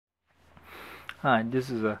Hi, this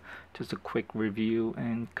is just a quick review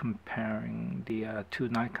and comparing the two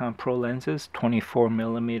Nikon Pro lenses,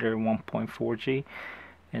 24mm 1.4G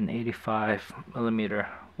and 85mm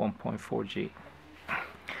 1.4G.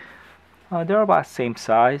 They're about same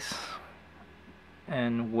size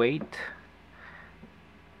and weight.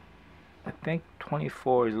 I think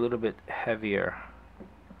 24 is a little bit heavier,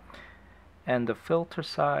 and the filter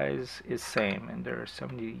size is same, and they're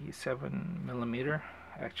 77mm.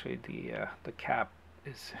 Actually, the cap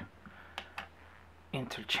is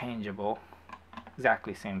interchangeable,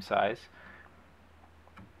 exactly same size,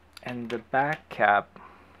 and the back cap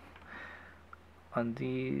on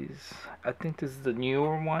these, I think this is the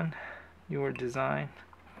newer design.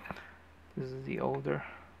 This is the older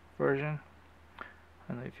version. I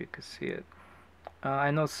don't know if you can see it.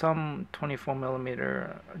 I know some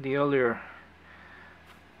 24mm, the earlier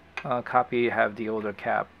copy have the older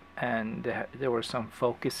cap, and there were some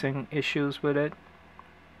focusing issues with it.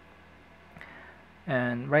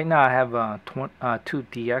 And right now I have two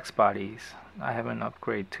DX bodies. I have an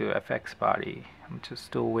upgrade to FX body. I'm just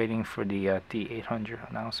still waiting for the D800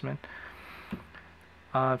 announcement.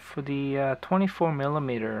 For the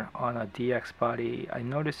 24mm on a DX body, I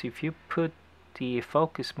noticed if you put the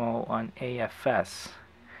focus mode on AFS,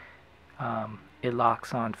 it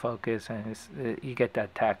locks on focus, and you get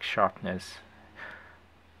that tack sharpness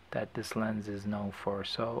that this lens is known for.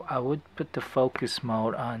 So I would put the focus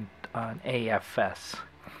mode on AFS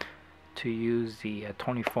to use the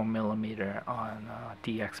 24mm on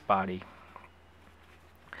DX body.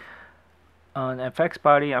 On FX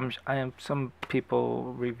body, I am some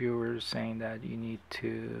people, reviewers, saying that you need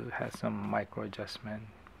to have some micro adjustment,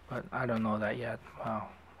 but I don't know that yet. I'll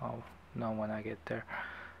know when I get there.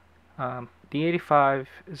 The 85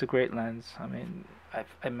 is a great lens. I mean,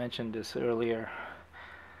 I mentioned this earlier.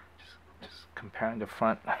 Just comparing the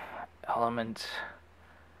front elements,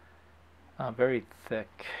 very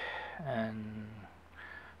thick and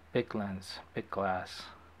big lens, big glass.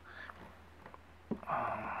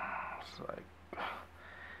 It's like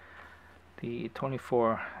the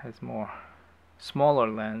 24 has more smaller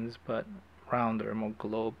lens, but rounder, more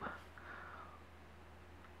globe.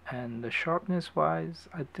 And the sharpness wise,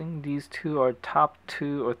 I think these two are top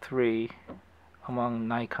 2 or 3 among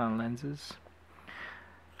Nikon lenses.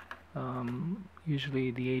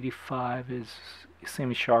 Usually the 85 is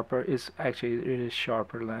seems sharper. It is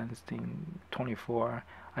sharper lens than 24.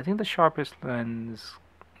 I think the sharpest lens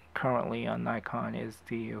currently on Nikon is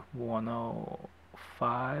the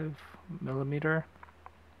 105mm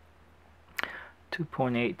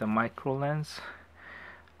 2.8, the micro lens.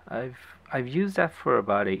 I've used that for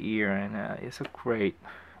about a year, and it's a great,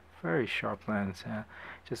 very sharp lens.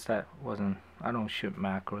 Just that I don't shoot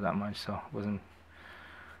macro that much, so it wasn't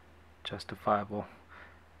justifiable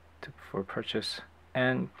for purchase.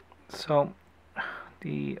 And so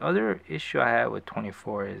the other issue I had with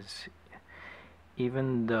 24 is,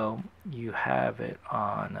 even though you have it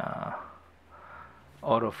on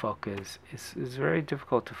autofocus, it's very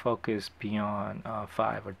difficult to focus beyond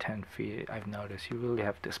 5 or 10 feet. I've noticed you really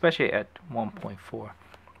have to, especially at 1.4.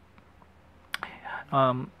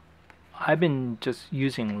 I've been just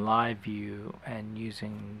using live view and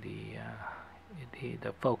using the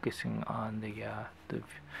focusing on the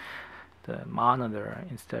monitor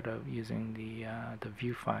instead of using the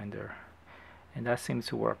viewfinder, and that seems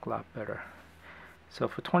to work a lot better. So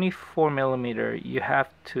for 24mm, you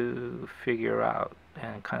have to figure out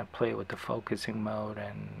and kind of play with the focusing mode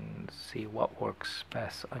and see what works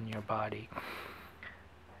best on your body.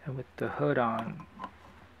 And with the hood on,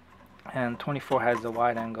 and 24 has the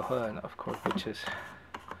wide angle hood, of course, which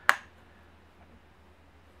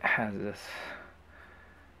has this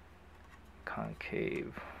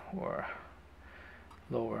concave or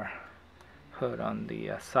lower hood on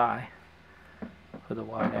the side for the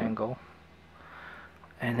wide angle.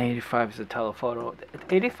 And 85 is a telephoto.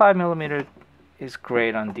 85mm is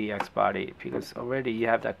great on DX body because already you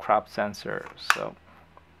have that crop sensor. So,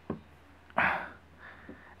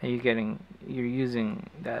 and you're using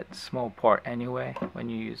that small part anyway. When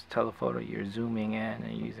you use telephoto, you're zooming in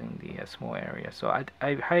and using the small area. So I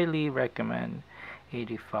highly recommend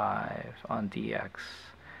 85 on DX.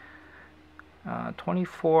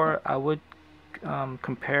 24, I would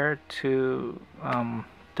compare to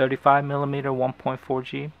 35mm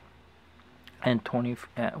 1.4G and 20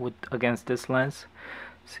 against this lens.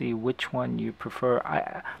 See which one you prefer.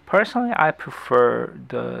 I personally prefer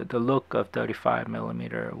the look of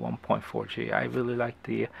 35mm 1.4G. I really like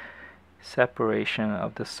the separation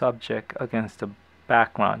of the subject against the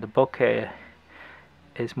background. The bokeh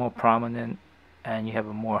is more prominent, and you have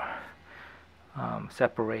a more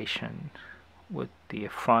separation with the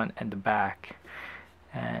front and the back,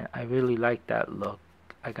 and I really like that look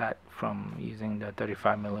I got from using the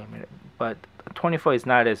 35mm. But 24 is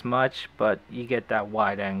not as much, but you get that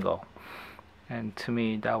wide angle, and to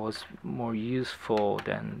me that was more useful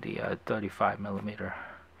than the 35mm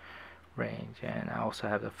range. And I also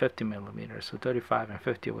have the 50mm, so 35 and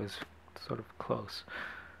 50 was sort of close.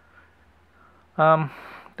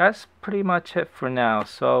 That's pretty much it for now.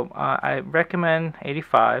 So I recommend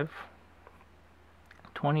 85.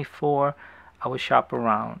 24, I would shop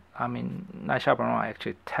around. I mean, not shop around,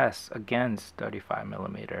 actually test against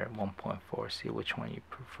 35mm 1.4, see which one you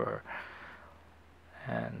prefer.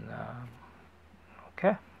 And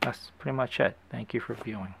okay, that's pretty much it. Thank you for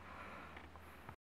viewing.